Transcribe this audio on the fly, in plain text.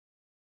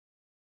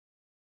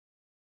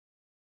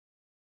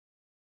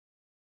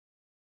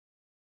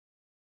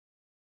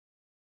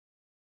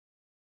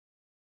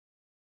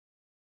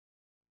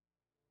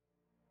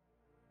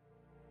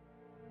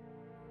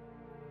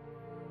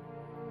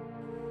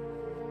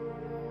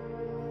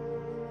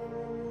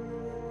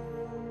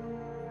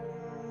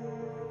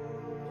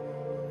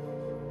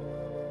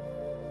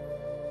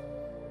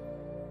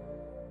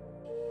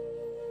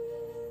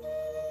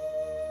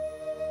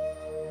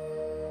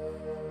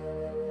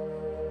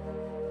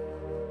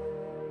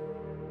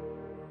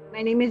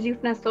My name is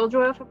Yufna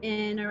Soljua.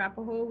 In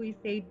Arapaho, we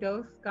say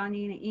Dos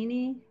Gani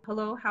Ini.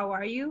 Hello, how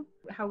are you?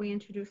 How we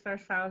introduce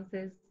ourselves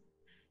is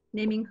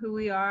naming who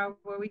we are,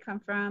 where we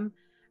come from.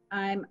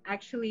 I'm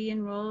actually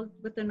enrolled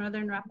with the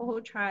Northern Arapaho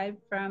tribe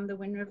from the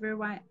Wind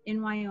River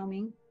in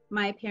Wyoming.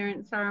 My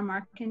parents are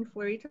Mark and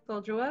Florita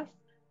Soljua.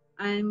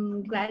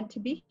 I'm glad to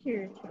be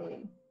here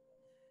today.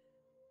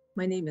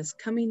 My name is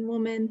Coming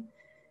Woman.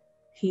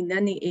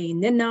 Hinani e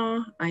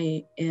Nina.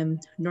 I am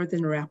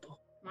Northern Arapaho.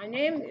 My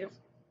name is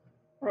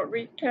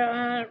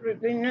Florita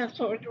Ravina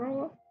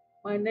Soljua.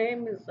 My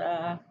name is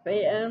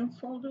Bayan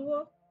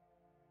Soljua.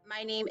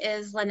 My name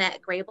is Lynette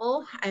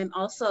Grable. I'm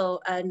also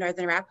a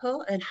Northern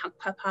Arapaho and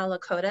Hunkpapa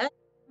Lakota.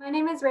 My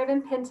name is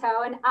Raven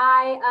Pinto, and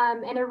I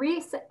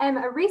am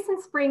a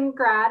recent spring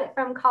grad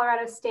from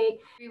Colorado State.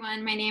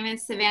 Everyone, my name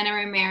is Savannah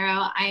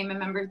Romero. I am a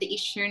member of the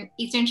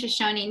Eastern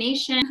Shoshone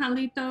Nation.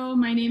 Halito,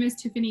 my name is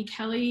Tiffany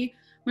Kelly.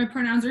 My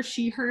pronouns are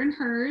she, her, and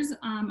hers.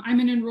 I'm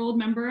an enrolled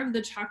member of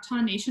the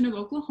Choctaw Nation of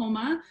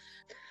Oklahoma.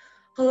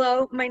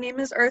 Hello, my name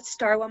is Earth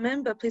Star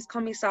Woman, but please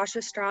call me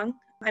Sasha Strong.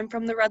 I'm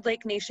from the Red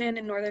Lake Nation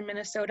in northern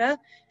Minnesota,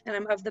 and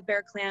I'm of the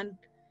Bear Clan.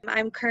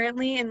 I'm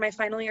currently in my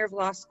final year of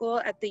law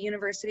school at the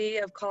University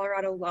of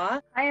Colorado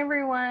Law. Hi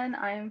everyone,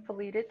 I'm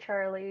Felita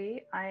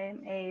Charlie.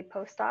 I'm a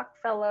postdoc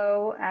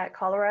fellow at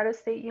Colorado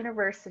State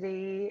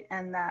University,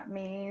 and that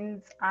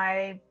means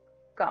I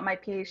got my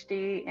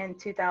PhD in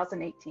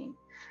 2018.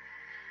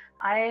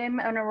 I'm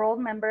an enrolled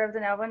member of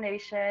the Navajo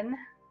Nation.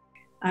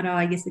 And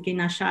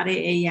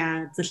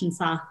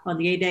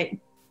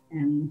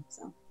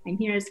so I'm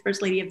here as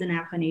First Lady of the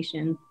Navajo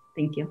Nation.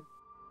 Thank you.